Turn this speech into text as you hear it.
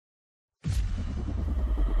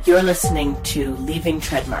You're listening to Leaving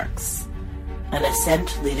Treadmarks, an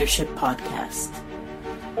Ascent Leadership podcast,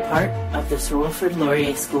 part of the Sir Wilfrid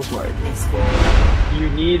Laurier School Board. You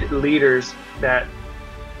need leaders that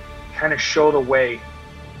kind of show the way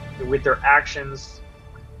with their actions,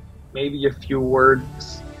 maybe a few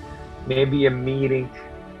words, maybe a meeting.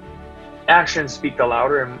 Actions speak the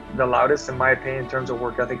loudest, in my opinion, in terms of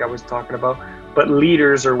work ethic I was talking about. But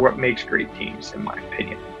leaders are what makes great teams, in my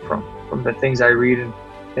opinion, from the things I read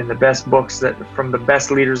in the best books, that from the best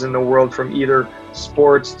leaders in the world, from either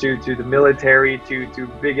sports to the military to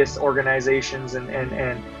biggest organizations and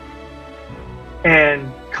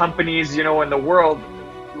companies, in the world.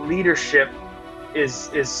 Leadership is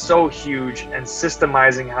so huge, and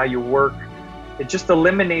systemizing how you work, it just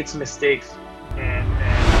eliminates mistakes and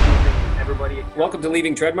everybody. Welcome to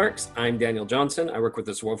Leaving Treadmarks. I'm Daniel Johnson. I work with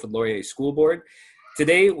the Sir Wilfrid Laurier School Board.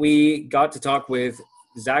 Today we got to talk with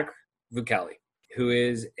Zach Vucali, who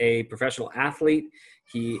is a professional athlete.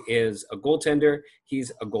 He is a goaltender.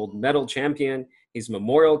 He's a gold medal champion. He's a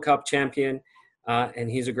Memorial Cup champion, and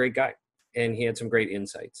he's a great guy. And he had some great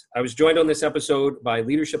insights. I was joined on this episode by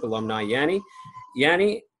leadership alumni Yanni.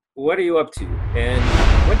 Yanni, what are you up to? And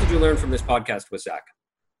what did you learn from this podcast with Zach?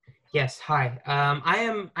 Yes, hi.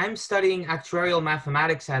 I'm studying actuarial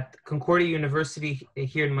mathematics at Concordia University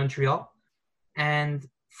here in Montreal. And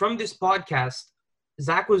from this podcast,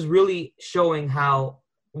 Zach was really showing how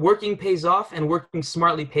working pays off, and working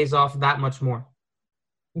smartly pays off that much more.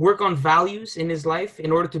 Work on values in his life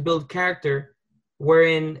in order to build character,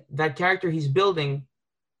 wherein that character he's building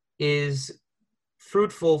is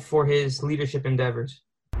fruitful for his leadership endeavors.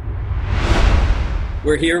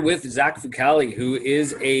 We're here with Zach Vucali, who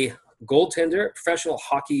is a goaltender, professional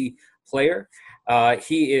hockey player.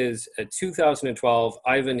 He is a 2012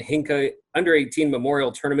 Ivan Hinka Under-18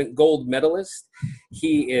 Memorial Tournament gold medalist.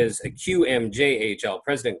 He is a QMJHL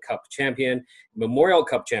President Cup champion, Memorial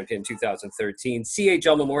Cup champion 2013,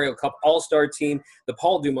 CHL Memorial Cup All-Star Team, the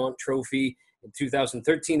Paul Dumont Trophy in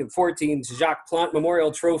 2013 and 14, Jacques Plante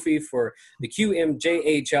Memorial Trophy for the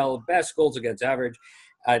QMJHL Best Goals Against Average,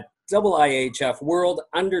 double IHF World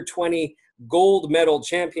Under-20 gold medal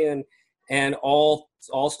champion, and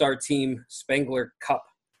all-star team Spengler Cup.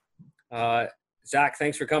 Zach,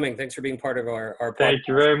 thanks for coming. Thanks for being part of our podcast. Thank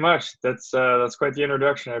you very much. That's quite the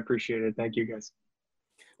introduction. I appreciate it. Thank you, guys.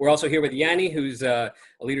 We're also here with Yanni, who's a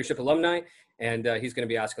leadership alumni, and he's going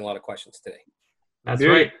to be asking a lot of questions today. That's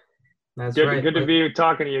right. That's good, right. Good to be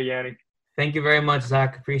talking to you, Yanni. Thank you very much,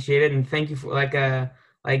 Zach. Appreciate it. And thank you for,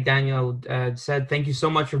 like Daniel said, thank you so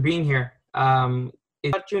much for being here.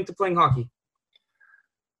 Is got you into playing hockey?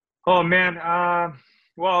 Oh, man.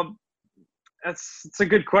 Well, it's a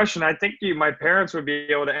good question. I think my parents would be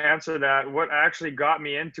able to answer that. What actually got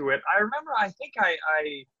me into it? I remember, I think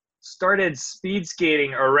I started speed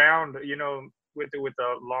skating around, with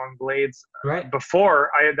the long blades. Right.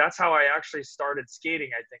 That's how I actually started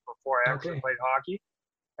skating, I think, before I actually played hockey.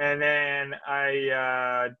 And then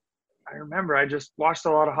I remember I just watched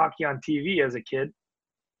a lot of hockey on TV as a kid.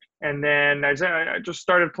 And then I just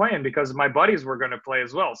started playing because my buddies were going to play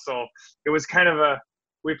as well. So it was kind of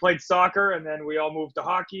we played soccer, and then we all moved to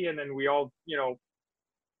hockey, and then we all,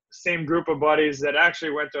 same group of buddies that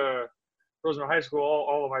actually went to Rosemont High School.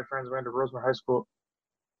 All of my friends went to Rosemont High School.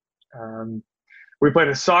 We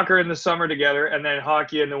played soccer in the summer together, and then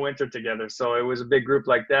hockey in the winter together. So it was a big group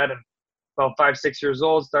like that. And about 5-6 years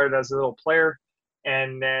old, started as a little player.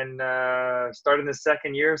 And then started in the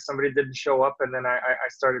second year, somebody didn't show up, and then I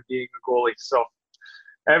started being a goalie. So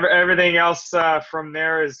everything else from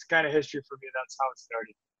there is kind of history for me. That's how it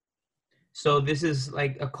started. So this is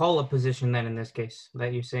like a call-up position then, in this case,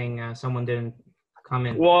 that you're saying someone didn't come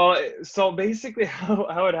in. Well, so basically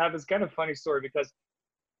how it happens, kind of funny story, because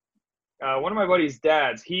one of my buddy's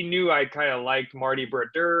dads, he knew I kind of liked Marty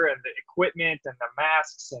Brodeur and the equipment and the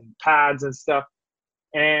masks and pads and stuff.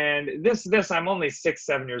 And this, I'm only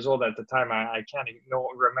 6-7 years old at the time. I can't even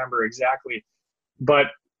remember exactly. But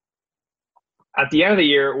at the end of the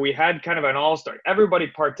year, we had kind of an all-star. Everybody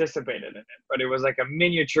participated in it, but it was like a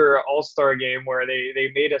miniature all-star game where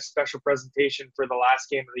they made a special presentation for the last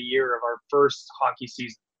game of the year of our first hockey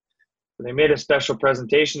season. So they made a special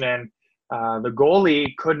presentation, and the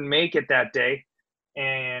goalie couldn't make it that day.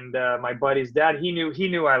 And my buddy's dad, he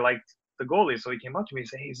knew I liked the goalie, so he came up to me and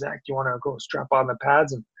said, "Hey, Zach, do you want to go strap on the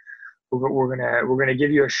pads and we're gonna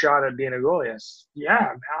give you a shot at being a goalie?" I said,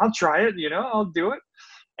 "Yeah, I'll try it. I'll do it."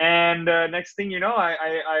 And next thing you know,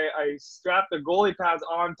 I strapped the goalie pads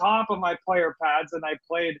on top of my player pads, and I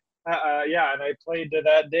played. And I played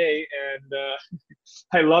that day, and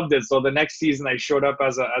I loved it. So the next season, I showed up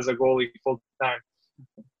as a goalie full time.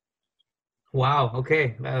 Wow.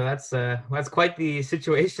 Okay. That's quite the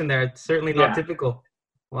situation there. It's certainly not Yeah, typical.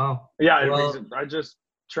 Wow. yeah. Well, I just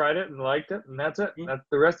tried it and liked it, and that's it. mm, That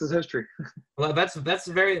the rest is history. well, that's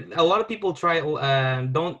very. A lot of people try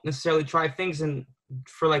don't necessarily try things and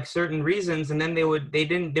for like certain reasons, and then they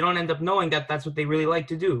don't end up knowing that that's what they really like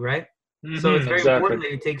to do, right? So it's very Exactly. important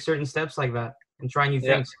that you take certain steps like that and try new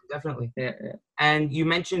Yeah, things. Definitely. yeah, yeah. And you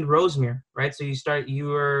mentioned Rosemere, right? So you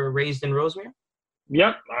were raised in Rosemere?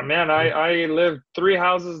 Yep, man. I lived 3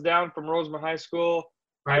 houses down from Rosemont High School.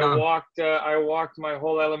 Right on. I walked my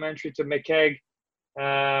whole elementary to McKeg.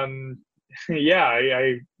 Um, yeah,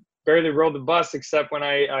 I barely rode the bus except when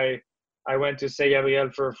I went to Saint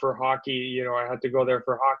Gabriel for hockey. You know, I had to go there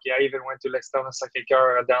for hockey. I even went to l'Externe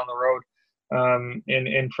Sacré-Cœur down the road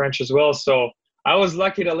in French as well. So I was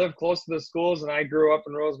lucky to live close to the schools, and I grew up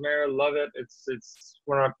in Rosemere. Love it. It's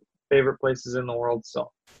one of my favorite places in the world. So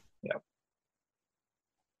yeah.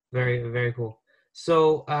 Very, very cool.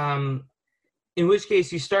 So, in which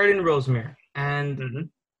case you started in Rosemere, and hmm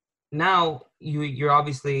now you're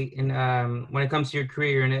obviously in when it comes to your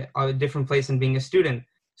career, you're in a different place than being a student.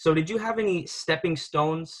 So, did you have any stepping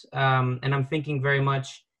stones? And I'm thinking very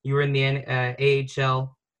much you were in the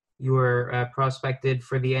AHL, you were prospected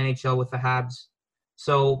for the NHL with the Habs.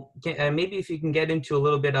 So, maybe if you can get into a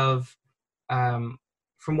little bit of um,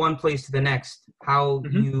 from one place to the next, how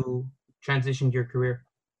hmm you transitioned your career.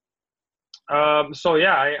 So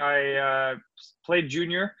yeah, I played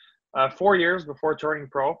junior 4 years before turning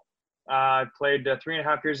pro. I played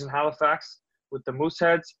 3.5 years in Halifax with the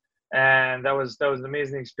Mooseheads, and that was an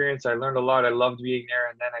amazing experience. I learned a lot. I loved being there,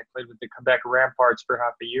 and then I played with the Quebec Ramparts for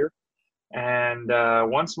half a year. And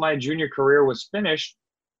once my junior career was finished,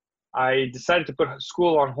 I decided to put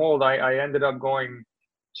school on hold. I ended up going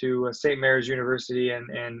to St. Mary's University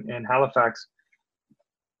in Halifax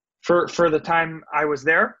for the time I was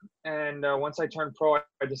there. And once I turned pro,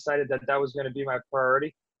 I decided that that was going to be my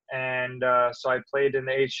priority. And so I played in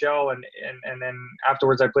the AHL, and then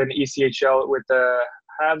afterwards I played in the ECHL with the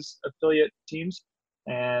Habs affiliate teams,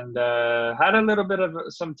 and had a little bit of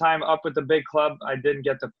some time up with the big club. I didn't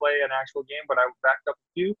get to play an actual game, but I backed up a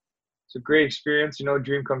few. It's a great experience, you know,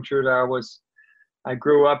 dream come true. I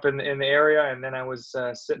grew up in the area, and then I was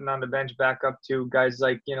sitting on the bench back up to guys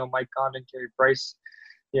like, you know, Mike Condon, Carey Price,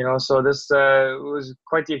 you know, so this was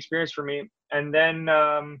quite the experience for me. And then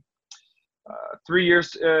 3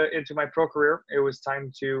 years into my pro career, it was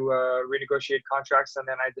time to renegotiate contracts, and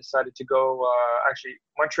then I decided to go. Actually,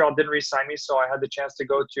 Montreal didn't re-sign me, so I had the chance to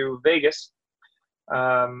go to Vegas.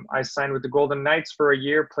 I signed with the Golden Knights for a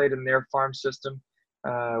year, played in their farm system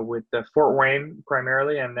with Fort Wayne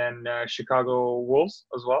primarily, and then Chicago Wolves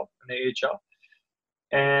as well in the AHL.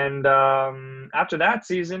 And after that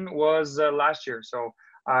season was last year. So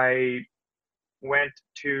I went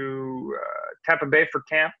to Tampa Bay for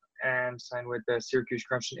camp and signed with the Syracuse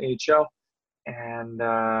Crunch in AHL, and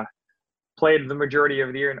played the majority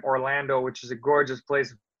of the year in Orlando, which is a gorgeous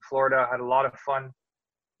place in Florida. Had a lot of fun,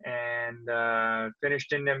 and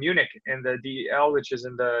finished in Munich in the DEL, which is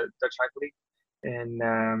in the Dutch Hockey League in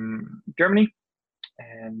Germany.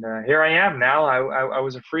 And here I am now. I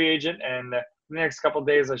was a free agent, and the next couple of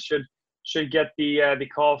days I should get the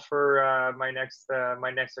call for my next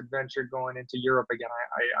adventure going into Europe again.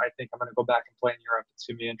 I think I'm going to go back and play in Europe. It's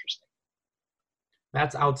going to be interesting.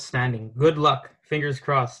 That's outstanding. Good luck. Fingers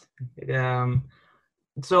crossed.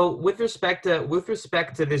 So with respect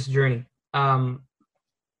to this journey,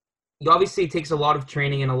 obviously it takes a lot of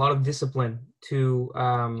training and a lot of discipline to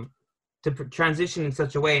transition in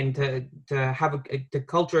such a way and to have to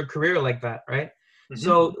culture a career like that, right? Mm-hmm.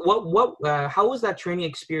 So how was that training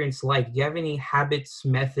experience like? Do you have any habits,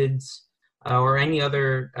 methods, or any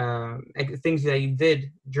other things that you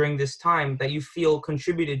did during this time that you feel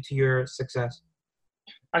contributed to your success?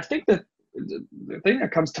 I think that the thing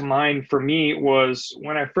that comes to mind for me was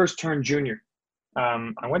when I first turned junior.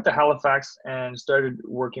 I went to Halifax and started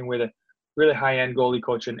working with a really high-end goalie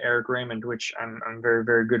coach in Eric Raymond, which I'm very,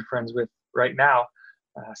 very good friends with right now,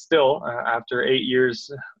 still after 8 years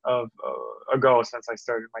ago since I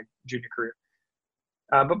started my junior career.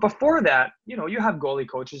 But before that, you know, you have goalie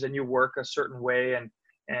coaches and you work a certain way,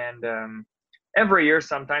 and every year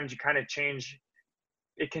sometimes you kind of change.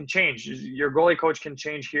 It can change. Your goalie coach can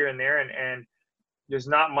change here and there, and there's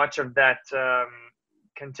not much of that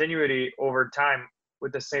continuity over time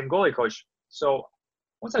with the same goalie coach. So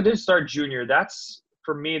once I did start junior, that's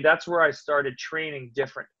where I started training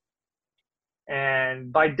different.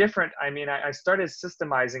 And by different, I mean I started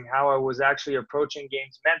systemizing how I was actually approaching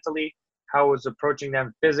games mentally, how I was approaching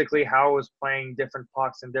them physically, how I was playing different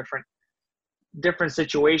pucks in different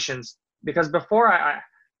situations. Because before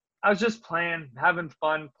I was just playing, having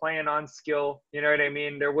fun, playing on skill. You know what I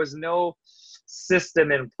mean? There was no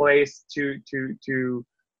system in place to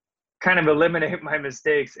kind of eliminate my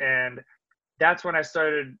mistakes, and that's when I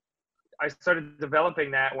started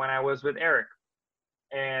developing that when I was with Eric,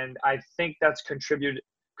 and I think that's contributed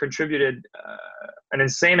an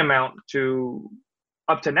insane amount to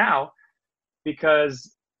up to now,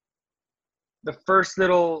 because the first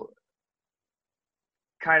little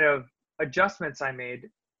kind of adjustments I made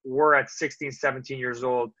were at 16, 17 years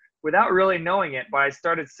old without really knowing it, but I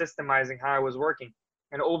started systemizing how I was working,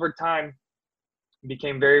 and over time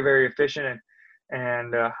became very, very efficient.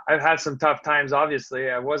 And I've had some tough times.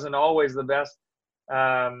 Obviously, I wasn't always the best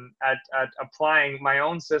at applying my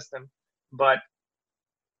own system, but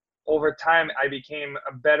over time I became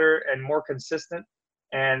a better and more consistent,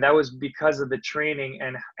 and that was because of the training,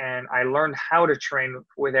 and I learned how to train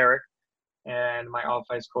with Eric and my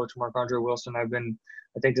off-ice coach, Marc-Andre Wilson. I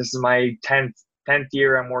think this is my 10th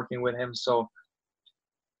year I'm working with him. So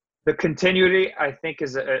the continuity, I think,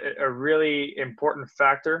 is a really important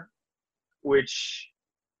factor, which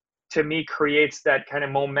to me creates that kind of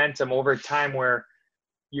momentum over time where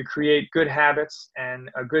you create good habits and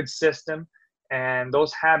a good system. And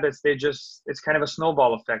those habits, it's kind of a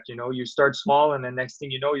snowball effect. You know, you start small, and the next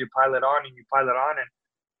thing you know, you pile it on and you pile it on,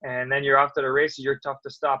 and then you're off to the races. You're tough to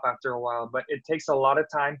stop after a while, but it takes a lot of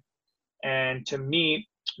time. And to me,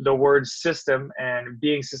 the word system and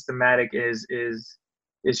being systematic is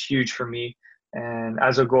huge for me. And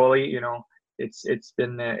as a goalie, you know, it's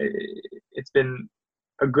been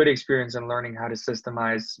a good experience in learning how to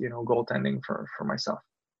systemize, you know, goaltending for myself.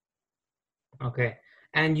 Okay.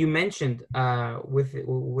 And you mentioned with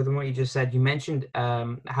what you just said, you mentioned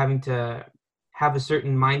having to have a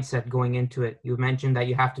certain mindset going into it. You mentioned that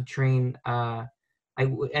you have to train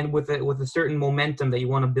and with a certain momentum that you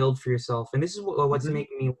want to build for yourself. And this is what's Mm-hmm.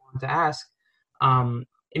 making me want to ask,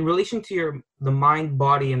 in relation to the mind,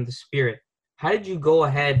 body, and the spirit, how did you go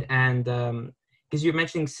ahead and, because you're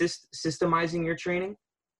mentioning systemizing your training,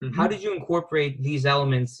 Mm-hmm. how did you incorporate these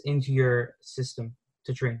elements into your system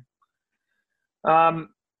to train?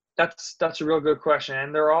 That's a real good question,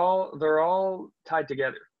 and they're all tied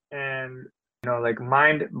together. And you know, like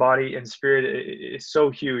mind, body, and spirit is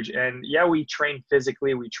so huge. And yeah, we train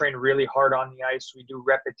physically, we train really hard on the ice, we do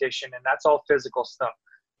repetition, and that's all physical stuff.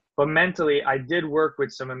 But mentally, I did work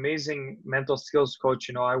with some amazing mental skills coach.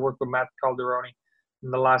 You know, I worked with Matt Calderoni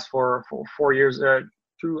in the last four years.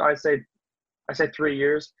 I say 3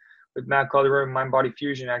 years with Matt Calderoni, Mind Body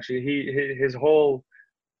Fusion. Actually, his whole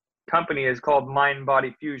company is called Mind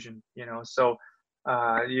Body Fusion. You know, so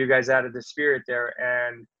you guys added the spirit there,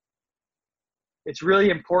 and it's really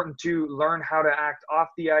important to learn how to act off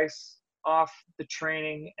the ice, off the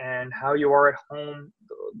training, and how you are at home.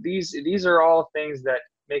 These are all things that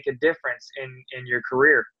make a difference in your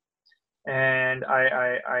career. And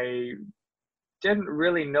I didn't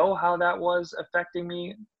really know how that was affecting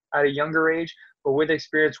me at a younger age, but with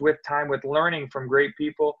experience, with time, with learning from great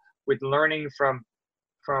people, with learning from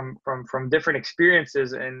different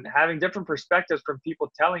experiences, and having different perspectives from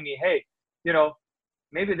people telling me, hey, you know,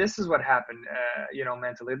 maybe this is what happened, you know,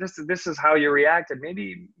 mentally. This is how you reacted.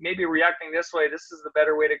 Maybe reacting this way, this is the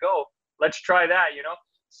better way to go. Let's try that, you know.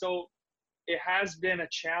 So it has been a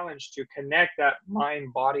challenge to connect that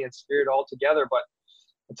mind, body, and spirit all together. But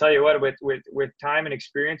I'll tell you what, with time and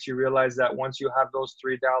experience, you realize that once you have those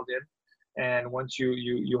three dialed in, and once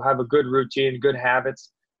you have a good routine, good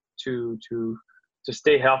habits to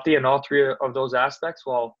stay healthy in all three of those aspects,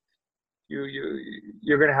 well,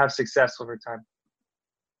 you're going to have success over time.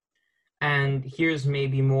 And here's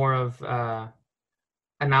maybe more of a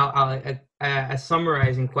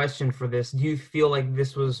summarizing question for this. Do you feel like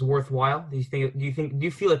this was worthwhile? Do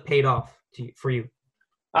you feel it paid off for you?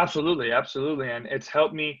 Absolutely. And it's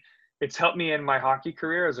helped me in my hockey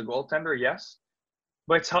career as a goaltender, yes.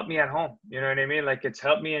 But it's helped me at home. You know what I mean? Like, it's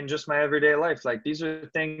helped me in just my everyday life. Like, these are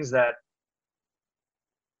things that,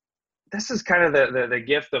 this is kind of the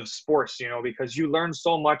gift of sports, you know, because you learn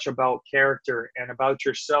so much about character and about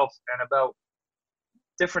yourself and about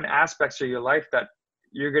different aspects of your life that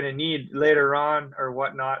you're going to need later on or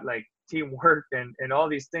whatnot, like teamwork and all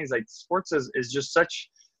these things. Like, sports is just such,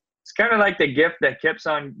 it's kind of like the gift that keeps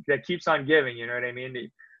on giving, you know what I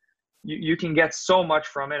mean? You can get so much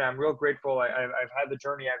from it. I'm real grateful. I've had the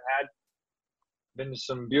journey I've had, been to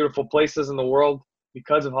some beautiful places in the world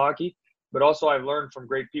because of hockey, but also I've learned from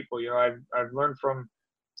great people. You know, I've learned from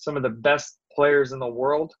some of the best players in the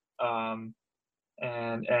world, and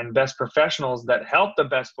best professionals that help the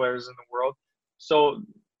best players in the world. So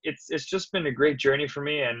it's just been a great journey for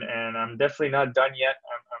me, and I'm definitely not done yet.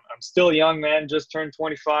 I'm still young, man. Just turned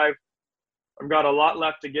 25. I've got a lot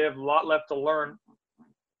left to give, a lot left to learn,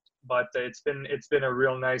 but it's been a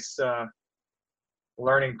real nice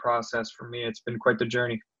learning process for me. It's been quite the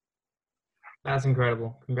journey. That's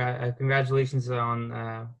incredible. Congratulations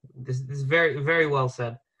on this. This is very, very well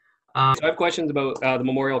said. So I have questions about the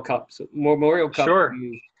Memorial Cup. So Memorial Cup Sure.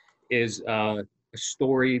 is a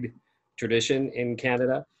storied tradition in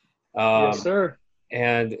Canada. Yes, sir.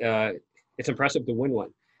 And it's impressive to win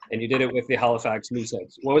one. And you did it with the Halifax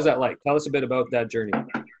Mooseheads. What was that like? Tell us a bit about that journey.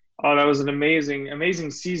 Oh, that was an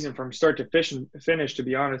amazing season from start to finish, to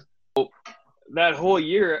be honest. That whole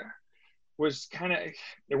year was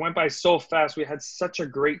it went by so fast. We had such a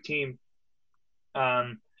great team.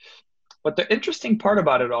 But the interesting part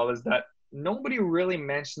about it all is that nobody really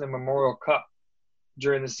mentioned the Memorial Cup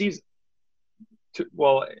during the season.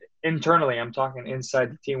 Well, internally, I'm talking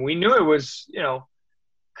inside the team. We knew it was,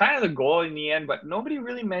 kind of the goal in the end, but nobody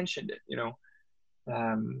really mentioned it,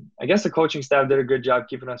 I guess the coaching staff did a good job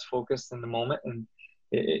keeping us focused in the moment, and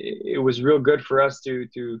it was real good for us to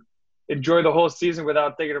enjoy the whole season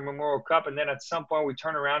without thinking of Memorial Cup. And then at some point we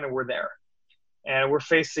turn around and we're there, and we're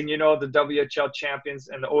facing, the WHL champions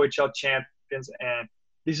and the OHL champions, and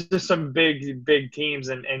these are some big teams.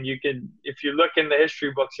 And you can, if you look in the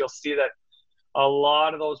history books, you'll see that a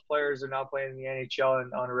lot of those players are now playing in the NHL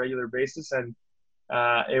on a regular basis. And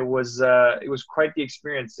it was quite the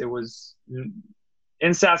experience. It was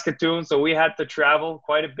in Saskatoon, so we had to travel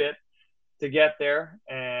quite a bit to get there,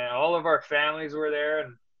 and all of our families were there,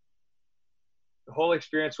 and the whole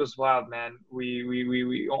experience was wild, man.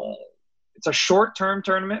 It's a short-term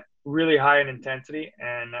tournament, really high in intensity,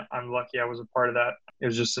 and I'm lucky I was a part of that. It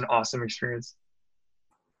was just an awesome experience.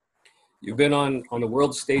 You've been on the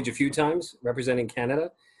world stage a few times representing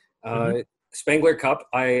Canada. Spengler Cup,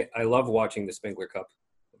 I love watching the Spengler Cup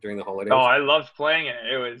during the holidays. Oh, I loved playing it.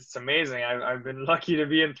 It's amazing. I've been lucky to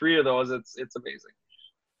be in 3 of those. It's amazing.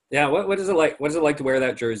 Yeah, what is it like? What is it like to wear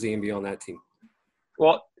that jersey and be on that team?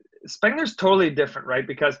 Well, Spengler's totally different, right?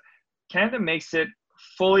 Because Canada makes it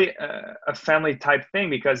fully a family type thing,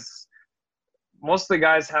 because most of the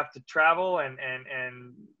guys have to travel, and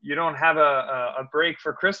you don't have a break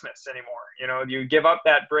for Christmas anymore. You give up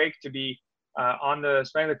that break to be on the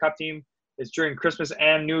Spengler Cup team. It's during Christmas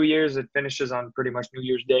and New Year's. It finishes on pretty much New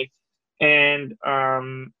Year's Day. And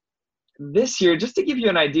this year, just to give you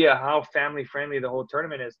an idea how family friendly the whole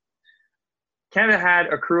tournament is, Canada had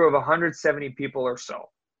a crew of 170 people or so.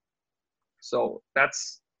 So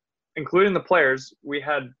that's including the players. We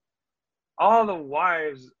had all the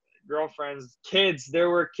wives, girlfriends, kids. There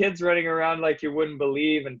were kids running around like you wouldn't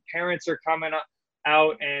believe, and parents are coming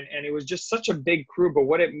out, and it was just such a big crew. But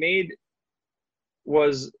what it made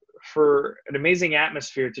was for an amazing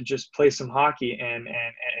atmosphere to just play some hockey, and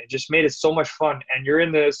it just made it so much fun. And you're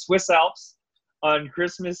in the Swiss Alps on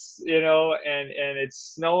Christmas, and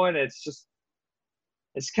it's snowing.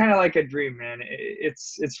 It's kind of like a dream, man.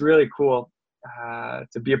 It's really cool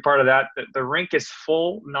to be a part of that. The rink is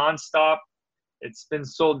full nonstop. It's been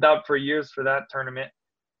sold out for years for that tournament,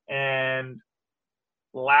 and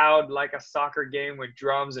loud like a soccer game with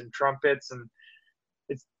drums and trumpets, and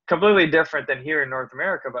it's completely different than here in North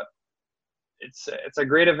America. But it's a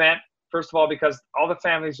great event. First of all, because all the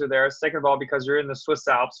families are there. Second of all, because you're in the Swiss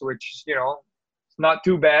Alps, which it's not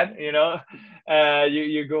too bad.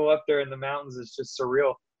 You go up there in the mountains, it's just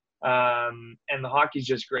surreal. And the hockey's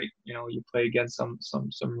just great. You play against some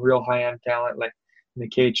real high end talent, like in the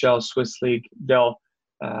KHL, Swiss League, Dell.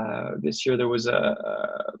 This year there was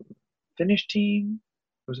a Finnish team.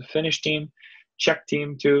 There was a Finnish team, Czech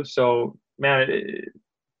team too. So man,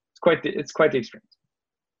 it's quite the experience.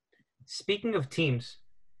 Speaking of teams,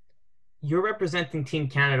 you're representing Team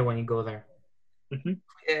Canada when you go there. Mm-hmm.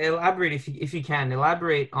 Elaborate if you can.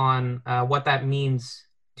 Elaborate on what that means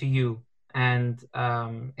to you, and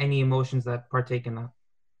any emotions that partake in that.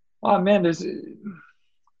 Oh man, there's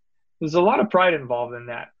a lot of pride involved in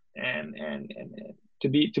that, and to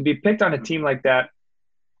be picked on a team like that,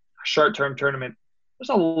 a short-term tournament. There's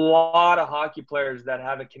a lot of hockey players that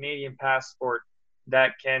have a Canadian passport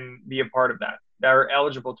that can be a part of that are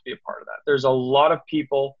eligible to be a part of that. There's a lot of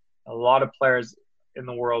people, a lot of players in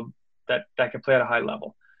the world that can play at a high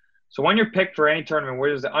level. So when you're picked for any tournament,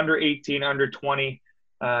 whether it's the under 18, under 20,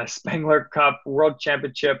 Spengler Cup, World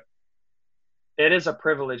Championship, it is a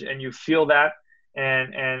privilege, and you feel that,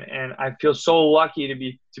 and I feel so lucky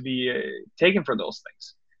to be taken for those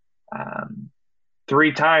things.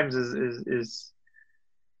 3 times is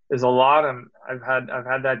a lot, and I've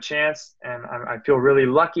had that chance, and I feel really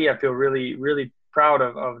lucky. I feel really, really proud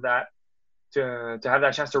of that. to have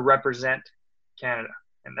that chance to represent Canada,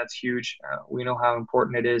 and that's huge. We know how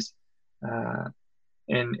important it is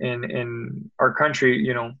in our country.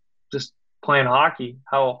 You know, just playing hockey,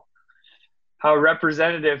 how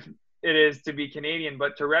representative it is to be Canadian,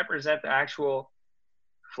 but to represent the actual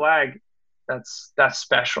flag, that's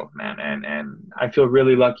special, man. And I feel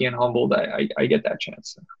really lucky and humbled I get that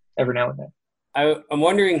chance every now and then. I'm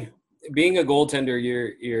wondering, being a goaltender,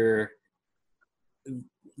 you're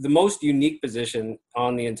the most unique position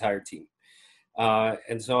on the entire team.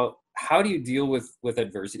 And so how do you deal with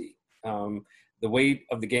adversity? The weight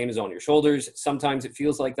of the game is on your shoulders. Sometimes it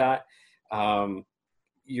feels like that.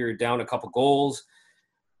 You're down a couple goals.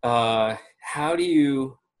 How do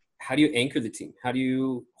you anchor the team? How do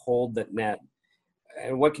you hold that net?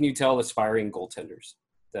 And what can you tell aspiring goaltenders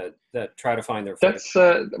that try to find their footing?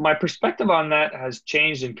 That's my perspective on that has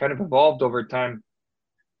changed and kind of evolved over time.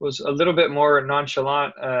 Was a little bit more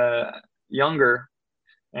nonchalant, younger,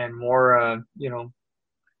 and more,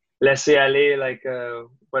 laisser aller, like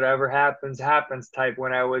whatever happens type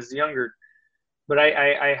when I was younger. But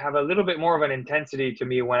I have a little bit more of an intensity to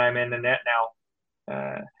me when I'm in the net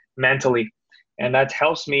now, mentally, and that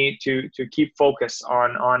helps me to keep focus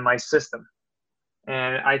on my system.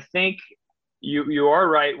 And I think you are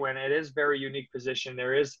right when it is very unique position.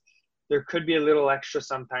 There could be a little extra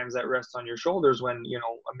sometimes that rests on your shoulders when, you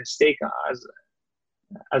know, a mistake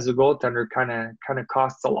as a goaltender kind of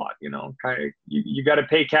costs a lot, you know. You got to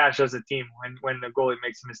pay cash as a team when the goalie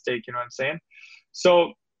makes a mistake, you know what I'm saying?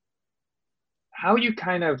 So how you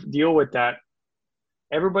kind of deal with that,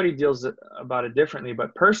 everybody deals about it differently,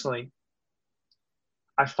 but personally,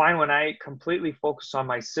 I find when I completely focus on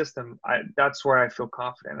my system, that's where I feel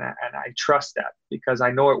confident, and I trust that because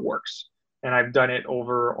I know it works. And I've done it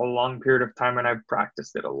over a long period of time, and I've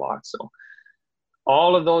practiced it a lot. So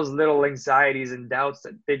all of those little anxieties and doubts,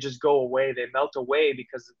 that they just go away, they melt away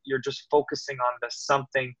because you're just focusing on the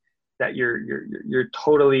something that you're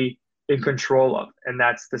totally in control of, and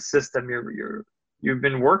that's the system you've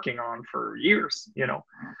been working on for years, you know.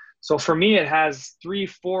 So for me, it has 3,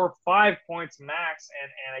 4, 5 points max,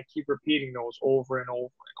 and I keep repeating those over and over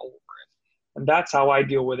and over. And that's how I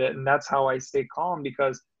deal with it, and that's how I stay calm,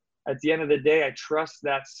 because at the end of the day, I trust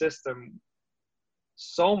that system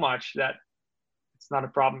so much that it's not a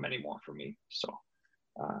problem anymore for me. So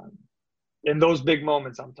in those big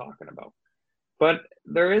moments I'm talking about. But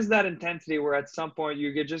there is that intensity where at some point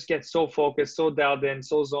you could just get so focused, so dialed in,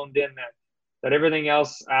 so zoned in that everything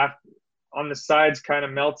else on the sides kind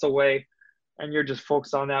of melts away, and you're just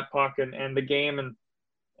focused on that puck and the game,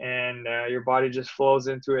 and your body just flows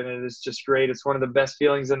into it, and it's just great. It's one of the best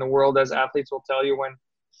feelings in the world, as athletes will tell you, when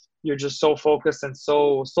you're just so focused and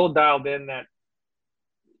so dialed in that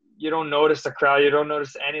you don't notice the crowd, you don't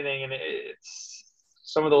notice anything, and it's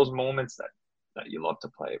some of those moments that you love to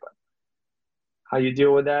play. But how you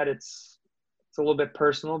deal with that, it's a little bit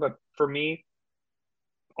personal, but for me,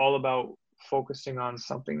 all about focusing on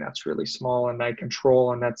something that's really small and I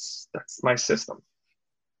control, and that's my system.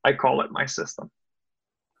 I call it my system.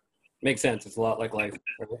 Makes sense. It's a lot like life.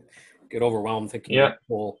 Get overwhelmed thinking about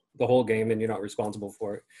the whole game, and you're not responsible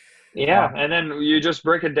for it. Yeah, and then you just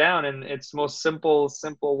break it down, and it's the most simple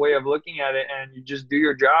way of looking at it, and you just do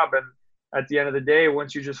your job. And at the end of the day,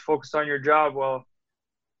 once you just focus on your job, well,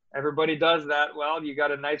 everybody does that. Well, you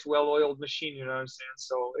got a nice, well-oiled machine, you know what I'm saying?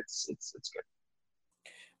 So it's good.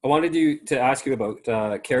 I wanted to ask you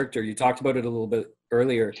about character. You talked about it a little bit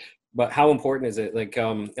earlier, but how important is it? Like,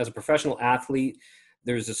 as a professional athlete,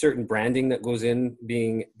 there's a certain branding that goes in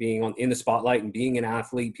being in the spotlight and being an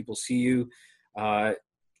athlete. People see you,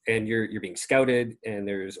 and you're being scouted, and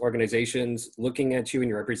there's organizations looking at you, and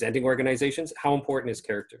you're representing organizations. How important is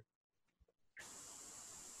character?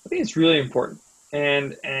 I think it's really important.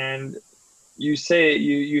 And you said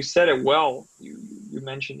it well. You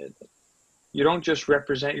mentioned it. You don't just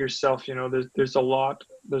represent yourself. You know, there's a lot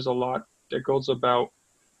that goes about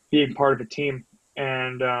being part of a team,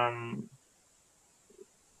 and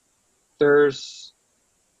there's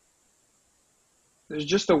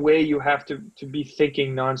just a way you have to be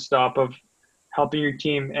thinking nonstop of helping your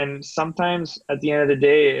team. And sometimes at the end of the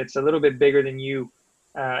day, it's a little bit bigger than you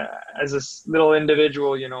as a little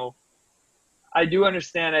individual. You know, I do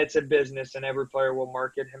understand that it's a business, and every player will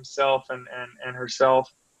market himself and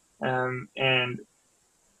herself. And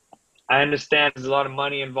I understand there's a lot of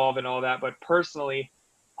money involved in all that, but personally,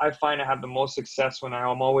 I find I have the most success when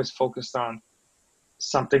I'm always focused on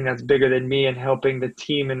something that's bigger than me and helping the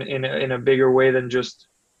team in a bigger way than just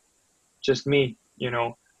me, you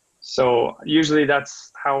know. So usually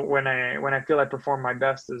that's how when I feel I perform my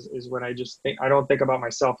best is when I just think, I don't think about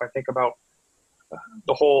myself. I think about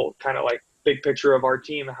the whole kind of like big picture of our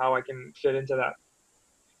team, how I can fit into that.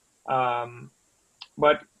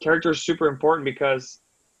 But character is super important because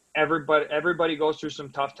everybody goes through some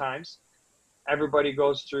tough times. Everybody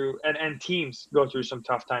goes through, and teams go through some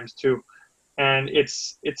tough times too. And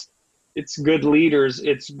it's good leaders.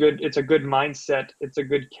 It's a good mindset. It's a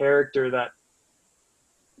good character that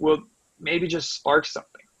will maybe just spark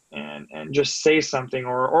something and just say something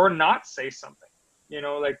or not say something.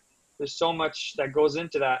 Like there's so much that goes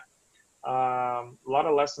into that. A lot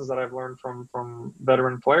of lessons that I've learned from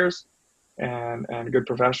veteran players and good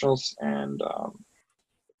professionals. And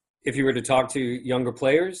if you were to talk to younger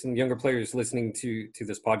players listening to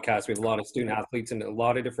this podcast, we have a lot of student athletes and a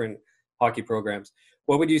lot of different hockey programs.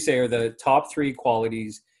 What would you say are the top 3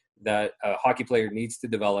 qualities that a hockey player needs to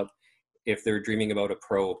develop if they're dreaming about a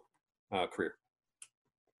pro career?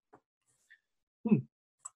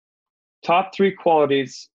 Top 3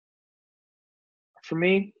 qualities for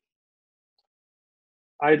me.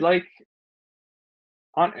 Let's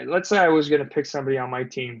say I was going to pick somebody on my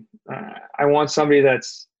team. I want somebody that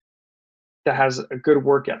has a good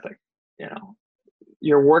work ethic.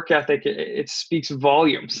 Your work ethic, it speaks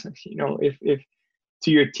volumes. If to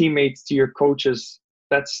your teammates, to your coaches,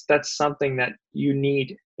 that's something that you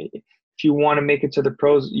need. If you want to make it to the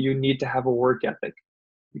pros, you need to have a work ethic,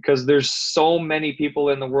 because there's so many people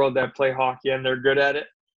in the world that play hockey and they're good at it.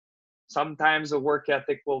 Sometimes a work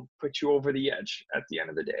ethic will put you over the edge at the end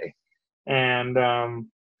of the day. And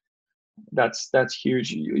that's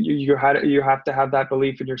huge. You have to have that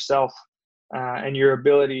belief in yourself and your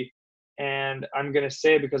ability. And I'm going to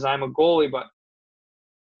say it because I'm a goalie, but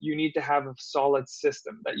you need to have a solid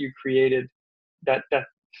system that you created that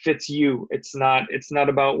fits you. It's not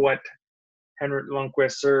about what Henrik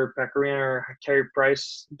Lundqvist or Pecorino or Carey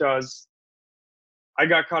Price does. I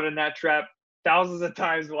got caught in that trap thousands of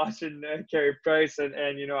times watching Carey Price, and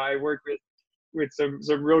I worked with some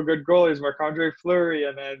real good goalies, Marc-Andre Fleury,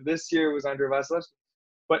 and then this year was Andrei Vasilevskiy.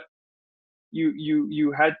 But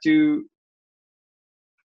you have to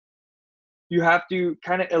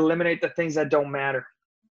kind of eliminate the things that don't matter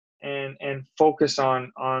and focus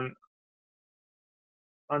on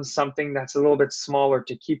something that's a little bit smaller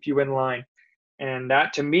to keep you in line. And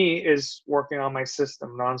that to me is working on my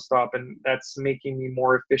system nonstop, and that's making me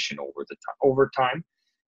more efficient over time.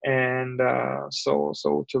 And so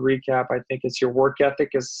to recap, I think it's your work ethic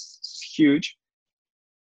is huge.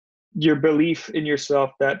 Your belief in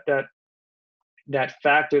yourself, that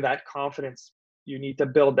factor, that confidence, you need to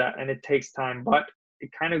build that, and it takes time. But it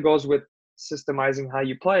kind of goes with systemizing how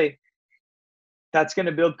you play. That's going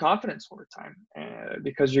to build confidence over time,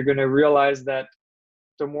 because you're going to realize that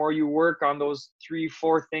the more you work on those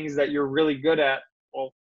 3-4 things that you're really good at,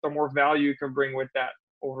 well, the more value you can bring with that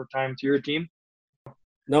over time to your team.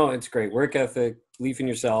 No, it's great. Work ethic, belief in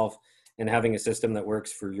yourself, and having a system that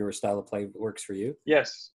works for your style of play, works for you.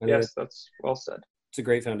 Yes, that's well said. It's a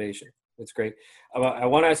great foundation. It's great. I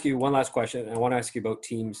want to ask you one last question. I want to ask you about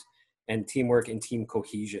teams and teamwork and team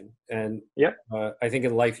cohesion. And I think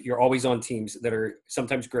in life, you're always on teams that are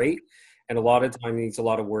sometimes great, and a lot of time needs a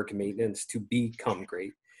lot of work and maintenance to become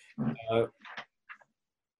great.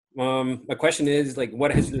 My question is, like,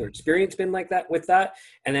 what has your experience been like that with that?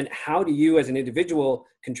 And then how do you as an individual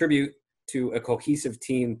contribute to a cohesive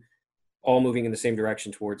team all moving in the same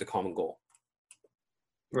direction towards a common goal?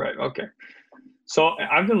 Right. Okay. So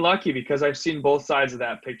I've been lucky because I've seen both sides of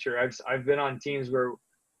that picture. I've been on teams where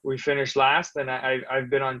we finished last, and I've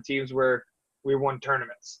been on teams where we won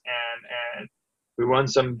tournaments and we won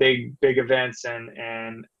some big events, and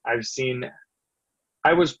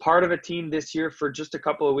I was part of a team this year for just a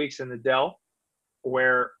couple of weeks in the Dell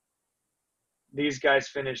where these guys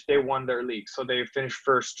they won their league. So they finished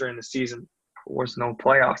first during the season. There was no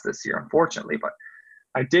playoffs this year, unfortunately, but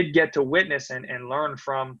I did get to witness and learn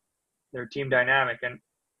from their team dynamic. And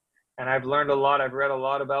I've learned a lot. I've read a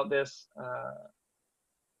lot about this.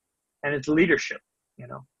 And it's leadership,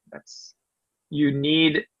 you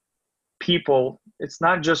need people. It's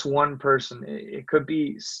not just one person. It could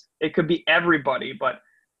be everybody, but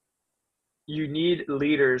you need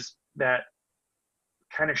leaders that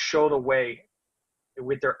kind of show the way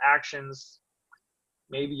with their actions,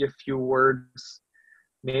 maybe a few words,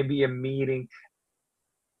 maybe a meeting.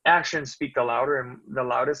 Actions speak the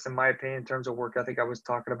loudest, in my opinion, in terms of work ethic I was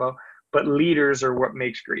talking about. But leaders are what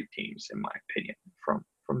makes great teams, in my opinion, from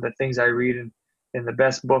the things I read in the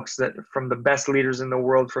best books, that from the best leaders in the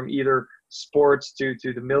world, from either sports to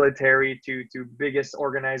the military to biggest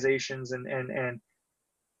organizations and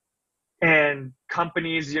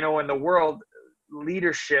companies, in the world.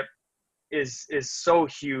 Leadership is so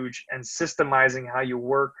huge, and systemizing how you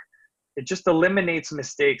work, it just eliminates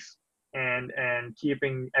mistakes. and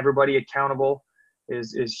keeping everybody accountable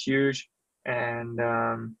is huge. And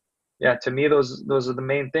yeah, to me, those are the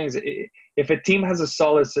main things. If a team has a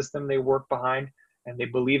solid system they work behind and they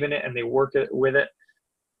believe in it and they work with it,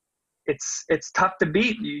 it's tough to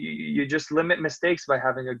beat. You just limit mistakes by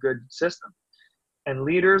having a good system. And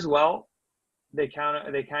leaders, well, they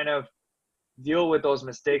kind of deal with those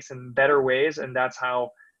mistakes in better ways, and that's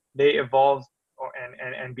how they evolve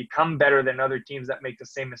and become better than other teams that make the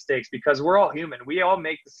same mistakes, because we're all human. We all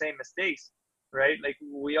make the same mistakes, right? Like,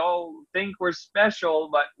 we all think we're special,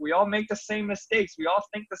 but we all make the same mistakes. We all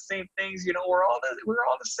think the same things. You know, we're all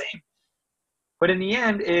the same. But in the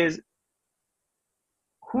end, is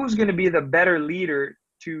who's going to be the better leader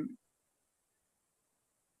to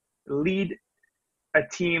lead a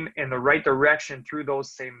team in the right direction through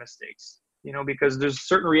those same mistakes? You know, because there's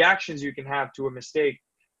certain reactions you can have to a mistake,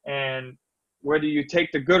 and whether you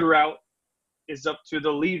take the good route is up to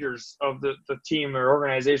the leaders of the team or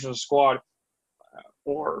organizational squad,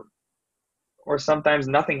 or sometimes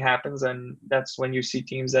nothing happens, and that's when you see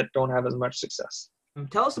teams that don't have as much success.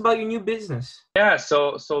 Tell us about your new business. Yeah,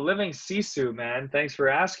 so Living Sisu, man. Thanks for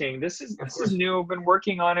asking. This is new. I've been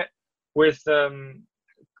working on it with a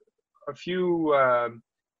few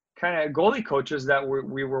kind of goalie coaches that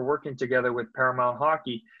we were working together with Paramount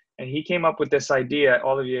Hockey, and he came up with this idea,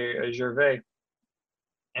 Olivier Gervais,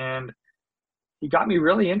 and he got me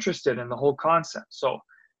really interested in the whole concept. So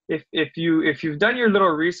if you've done your little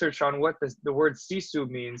research on what the word Sisu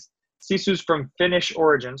means, Sisu's from Finnish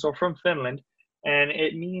origin, so from Finland, and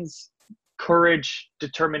it means courage,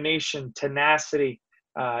 determination, tenacity,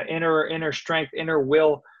 inner strength, inner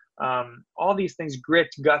will, all these things, grit,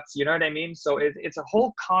 guts, you know what I mean? So it's a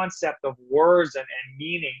whole concept of words and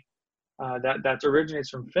meaning that originates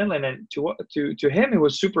from Finland. And to him, it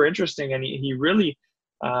was super interesting, and he really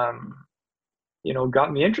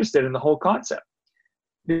got me interested in the whole concept,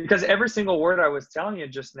 because every single word I was telling you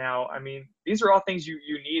just now, I mean, these are all things you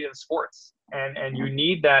need in sports, and you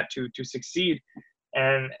need that to succeed,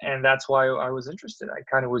 and that's why I was interested. I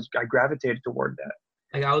gravitated toward that.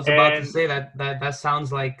 Like, I was about to say that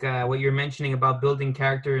sounds like what you're mentioning about building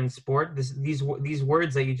character in sport. These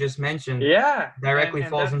words that you just mentioned, directly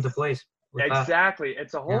falls into place. Exactly.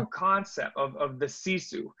 It's a whole concept of the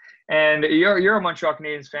Sisu. And you're a Montreal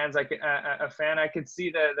Canadiens fan. I could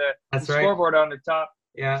see the scoreboard on the top.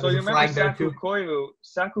 Yeah. So you remember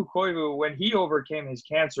Saku Koivu, when he overcame his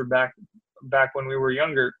cancer back when we were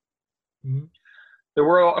younger. Mm-hmm. There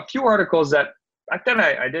were a few articles that back then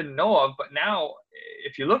I didn't know of, but now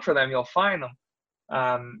if you look for them, you'll find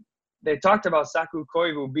them. They talked about Saku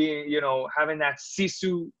Koivu being, having that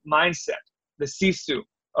Sisu mindset, the Sisu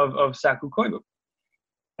of Saku Koivu.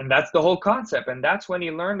 And that's the whole concept. And that's when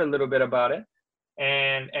he learned a little bit about it.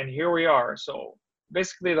 And here we are. So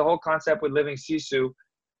basically the whole concept with Living Sisu,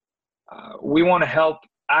 we want to help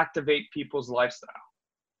activate people's lifestyle.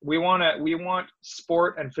 We want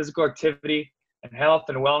sport and physical activity and health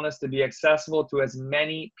and wellness to be accessible to as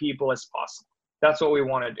many people as possible. That's what we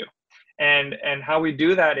want to do. And how we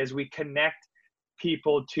do that is we connect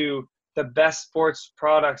people to the best sports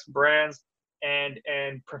products, brands, and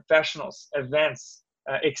professionals, events,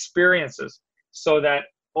 experiences, so that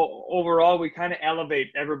overall we kind of elevate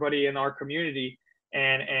everybody in our community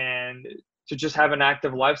and to just have an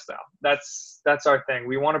active lifestyle. That's our thing.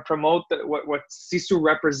 We want to promote what Sisu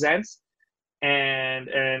represents,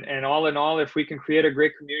 and all in all, if we can create a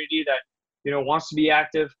great community that wants to be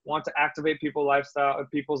active, want to activate people's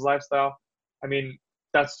lifestyle. I mean,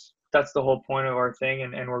 that's the whole point of our thing,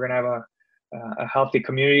 and we're gonna have a healthy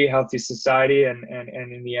community, healthy society, and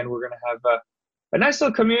in the end, we're gonna have a nice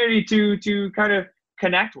little community to kind of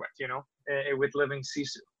connect with, with Living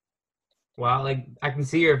Sisu. Wow, like, I can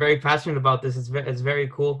see you're very passionate about this. It's very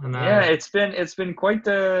cool. And it's been quite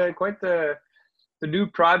the new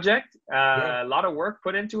project. A lot of work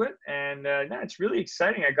put into it, and it's really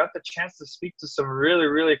exciting. I got the chance to speak to some really,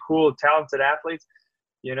 really cool, talented athletes.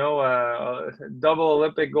 Double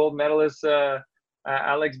Olympic gold medalist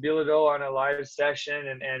Alex Bilodeau on a live session,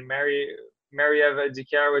 and Marie-Eve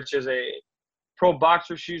Dicker, which is a pro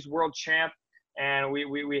boxer. She's world champ. And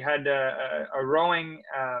we had a rowing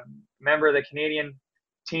member of the Canadian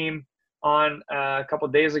team on a couple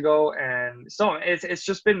of days ago, and so it's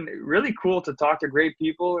just been really cool to talk to great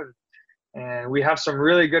people, and we have some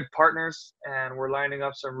really good partners, and we're lining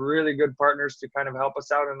up some really good partners to kind of help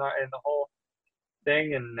us out in the whole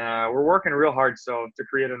thing, and we're working real hard to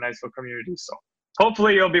create a nice little community. So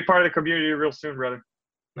hopefully you'll be part of the community real soon, brother.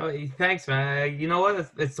 No, thanks, man. You know what?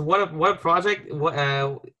 It's what a project.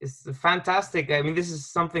 It's fantastic. I mean, this is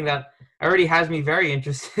something that already has me very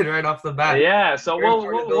interested right off the bat. Yeah, so Very we'll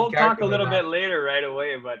important to build we'll talk a character little like bit that. later right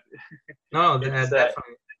away, but No, it's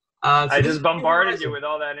definitely. So I this is just your new bombarded you horizon. with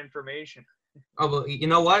all that information. Oh, well, you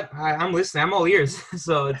know what? I'm listening. I'm all ears.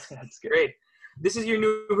 So it's That's good. great. This is your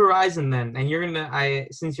new horizon then, and you're gonna.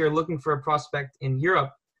 Since you're looking for a prospect in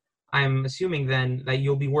Europe, I'm assuming then that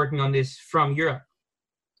you'll be working on this from Europe.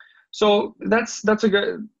 So that's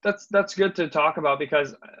good to talk about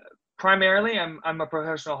because primarily I'm a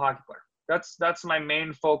professional hockey player. That's my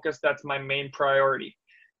main focus. That's my main priority.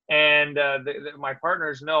 And my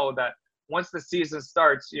partners know that once the season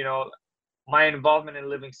starts, you know, my involvement in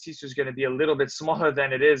Living Sisu is going to be a little bit smaller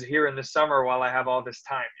than it is here in the summer while I have all this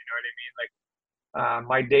time. You know what I mean? Like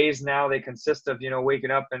my days now, they consist of, you know,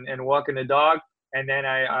 waking up and walking the dog, and then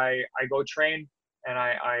I go train, and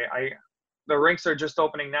the rinks are just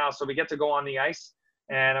opening now, so we get to go on the ice,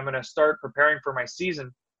 and I'm going to start preparing for my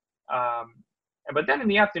season. But then in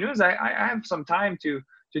the afternoons, I have some time to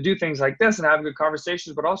do things like this and have good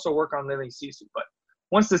conversations, but also work on Living Sisu. But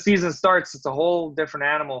once the season starts, it's a whole different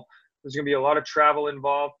animal. There's going to be a lot of travel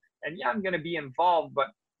involved. And yeah, I'm going to be involved, but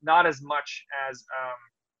not as much as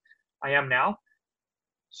I am now.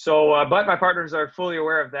 So, but my partners are fully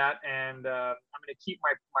aware of that. And I'm going to keep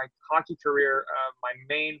my hockey career my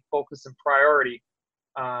main focus and priority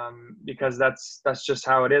because that's just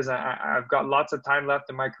how it is. I've got lots of time left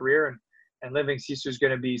in my career, and Living Sisu is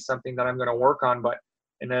going to be something that I'm going to work on, but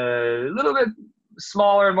in a little bit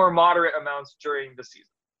smaller and more moderate amounts during the season.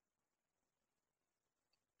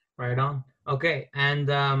 Right on. Okay,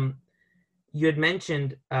 and you had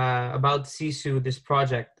mentioned about Sisu, this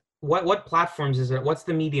project. What platforms is it? What's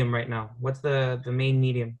the medium right now? What's the main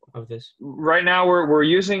medium of this? Right now, we're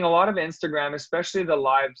using a lot of Instagram, especially the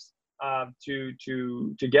lives,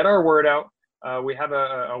 to get our word out. We have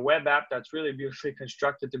a web app that's really beautifully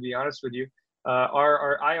constructed, to be honest with you.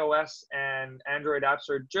 Our iOS and Android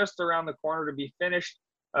apps are just around the corner to be finished.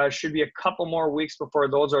 Should be a couple more weeks before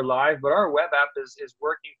those are live, but our web app is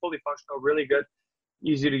working, fully functional, really good,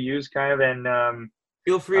 easy to use, kind of. And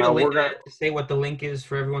feel free to link it, to say what the link is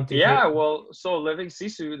for everyone to hear. Yeah, well, so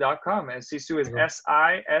livingsisu.com, and Sisu is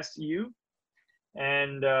SISU.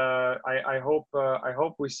 And I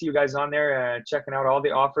hope we see you guys on there checking out all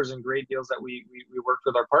the offers and great deals that we worked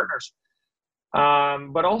with our partners.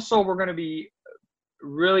 But also we're going to be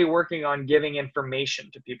really working on giving information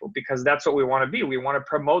to people, because that's what we want to be. We want to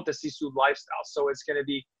promote the Sisu lifestyle. So it's going to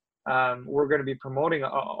be, we're going to be promoting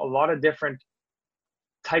a lot of different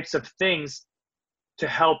types of things to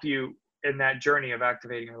help you in that journey of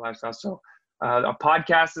activating your lifestyle. So a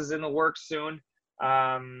podcast is in the works soon.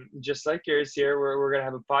 Just like yours here, we're going to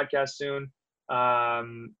have a podcast soon.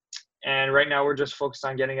 And right now we're just focused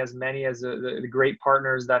on getting as many as the great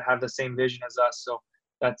partners that have the same vision as us. So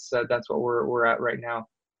that's what we're at right now.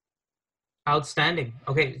 Outstanding.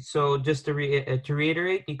 Okay, so just to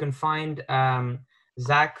reiterate, you can find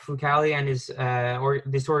Zach Fucali and his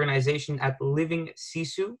this organization at Living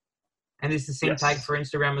Sisu, and it's the same tag for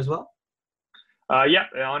Instagram as well. Yeah,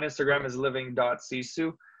 on Instagram is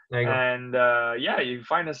living.sisu. There you go. And yeah, you can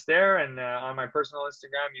find us there. And on my personal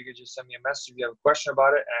Instagram, you can just send me a message if you have a question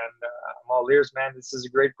about it. And I'm all ears, man. This is a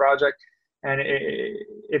great project, and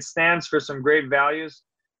it stands for some great values.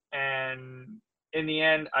 And in the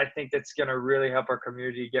end, I think it's going to really help our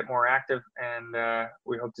community get more active. And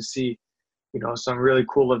we hope to see, some really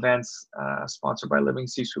cool events sponsored by Living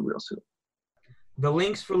Sisu real soon. The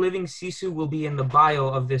links for Living Sisu will be in the bio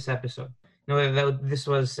of this episode.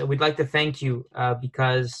 We'd like to thank you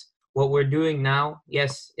because what we're doing now,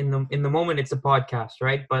 yes, in the moment it's a podcast,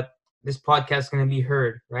 right? But this podcast is going to be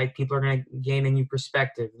heard, right? People are going to gain a new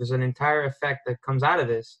perspective. There's an entire effect that comes out of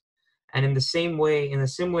this. And in a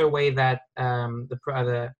similar way that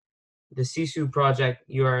the Sisu project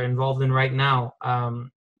you are involved in right now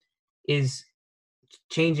is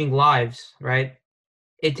changing lives, right?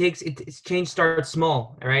 Change starts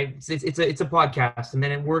small, right? It's a podcast, and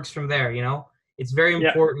then it works from there. It's very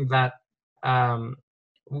important that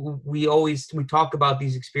we talk about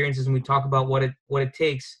these experiences, and we talk about what it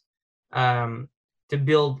takes to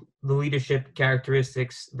build the leadership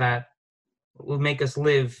characteristics that will make us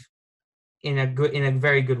live in a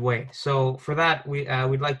very good way. So for that,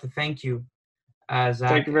 we'd like to thank you, Zach.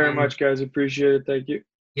 Thank you very much, guys. Appreciate it. Thank you.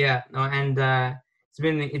 Yeah, no, and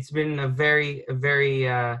it's been a very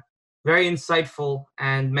insightful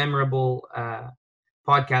and memorable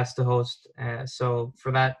podcast to host. So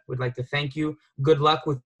for that, we'd like to thank you. Good luck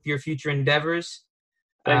with your future endeavors.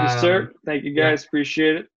 Thank you, sir. Thank you, guys. Yeah.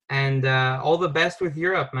 Appreciate it. And all the best with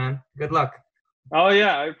Europe, man. Good luck. Oh,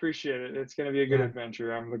 yeah, I appreciate it. It's going to be a good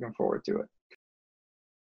adventure. I'm looking forward to it.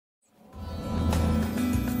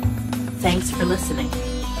 Thanks for listening.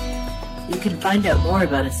 You can find out more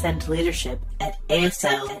about Ascent Leadership at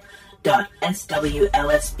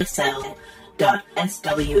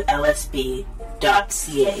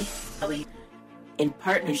asl.swlsb.swlsb.ca in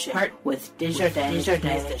partnership with Desjardins de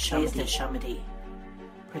Chamedy.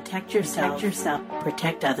 Protect yourself,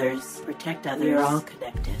 protect others. We are all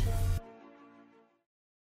connected.